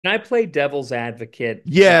Can I play devil's advocate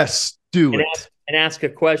Yes, do and it. ask a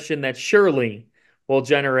question that surely will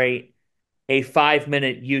generate a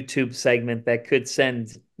 5-minute YouTube segment that could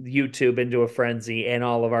send YouTube into a frenzy and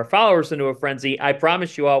all of our followers into a frenzy? I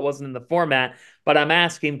promise you all it wasn't in the format, but I'm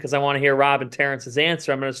asking because I want to hear Rob and Terrence's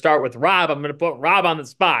answer. I'm going to start with Rob. I'm going to put Rob on the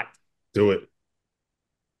spot. Do it.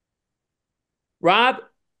 Rob,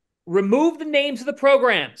 remove the names of the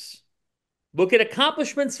programs. Look at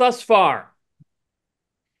accomplishments thus far.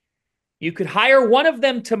 You could hire one of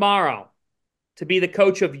them tomorrow to be the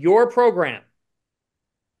coach of your program.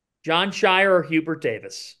 Jon Scheyer or Hubert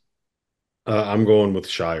Davis? I'm going with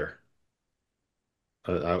Shire.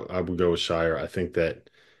 I would go with Shire. I think that,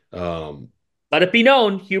 um, Let it be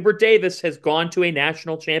known, Hubert Davis has gone to a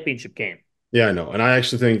national championship game. yeah, I know, and I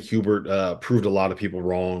actually think Hubert proved a lot of people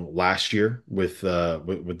wrong last year with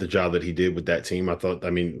the job that he did with that team. I thought, I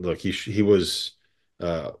mean, look, he was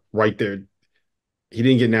right there. He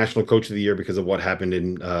didn't get National Coach of the Year because of what happened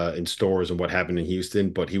in stores and what happened in Houston,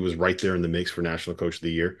 but he was right there in the mix for National Coach of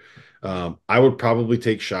the Year. I would probably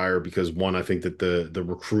take Shire because one, I think that the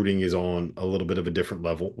recruiting is on a little bit of a different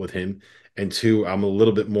level with him, and two, I'm a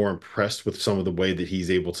little bit more impressed with some of the way that he's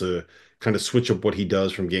able to kind of switch up what he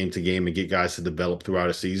does from game to game and get guys to develop throughout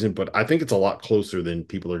a season. But I think it's a lot closer than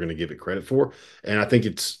people are going to give it credit for, and I think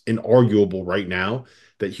it's inarguable right now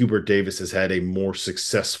that Hubert Davis has had a more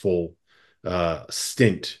successful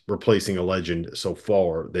stint replacing a legend so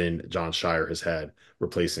far than Jon Scheyer has had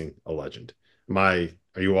replacing a legend. My,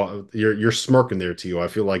 are you all, you're smirking there, Tio. I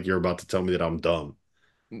feel like you're about to tell me that I'm dumb.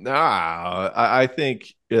 Nah, I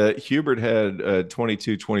think Hubert had a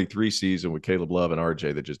 22-23 season with Caleb Love and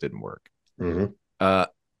RJ that just didn't work. Hmm. Uh,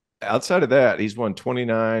 Outside of that, he's won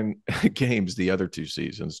 29 games the other two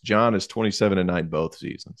seasons. John is 27-9 both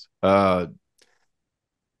seasons.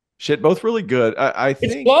 Shit, both really good. I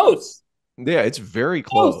It's think, close. yeah, it's very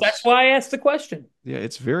Close. That's close. why I asked the question. Yeah,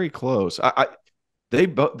 it's very close. They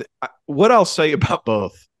both. What I'll say about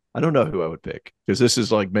both, I don't know who I would pick because this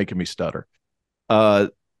is like making me stutter. Uh,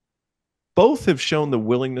 both have shown the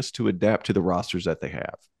willingness to adapt to the rosters that they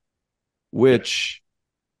have, Yeah. which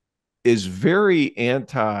is very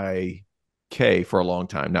anti K for a long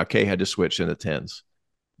time. Now K had to switch in the tens,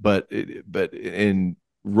 but in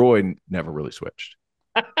Roy never really switched.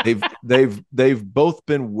 They've both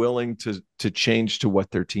been willing to change to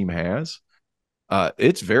what their team has.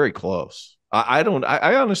 It's very close. I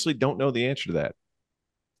honestly don't know the answer to that.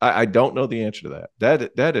 I don't know the answer to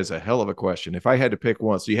that. That is a hell of a question. If I had to pick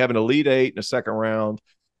one, so you have an Elite Eight in a second round,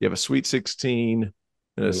 you have a Sweet 16,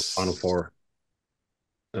 and And the Final Four.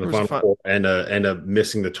 And the where's the Final fun? Four and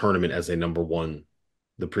missing the tournament as a number one,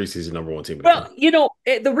 the preseason number one team in the Well,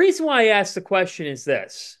 country. the reason why I asked the question is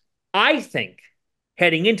this. I think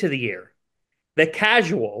heading into the year, the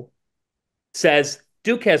casual says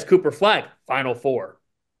Duke has Cooper Flag, Final Four.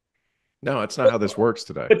 No, it's not how this works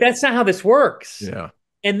today. But that's not how this works. Yeah.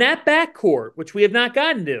 And that backcourt, which we have not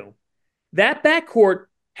gotten to, that backcourt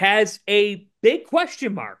has a big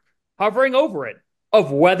question mark hovering over it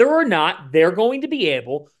of whether or not they're going to be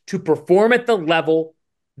able to perform at the level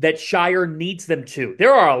that Shire needs them to.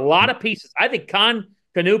 There are a lot of pieces. I think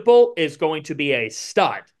Canuple is going to be a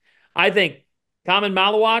stud. I think Common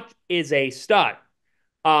Malawak is a stud.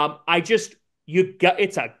 I just you got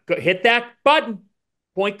it's a hit that button,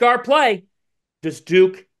 point guard play. Does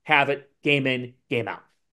Duke have it game in, game out?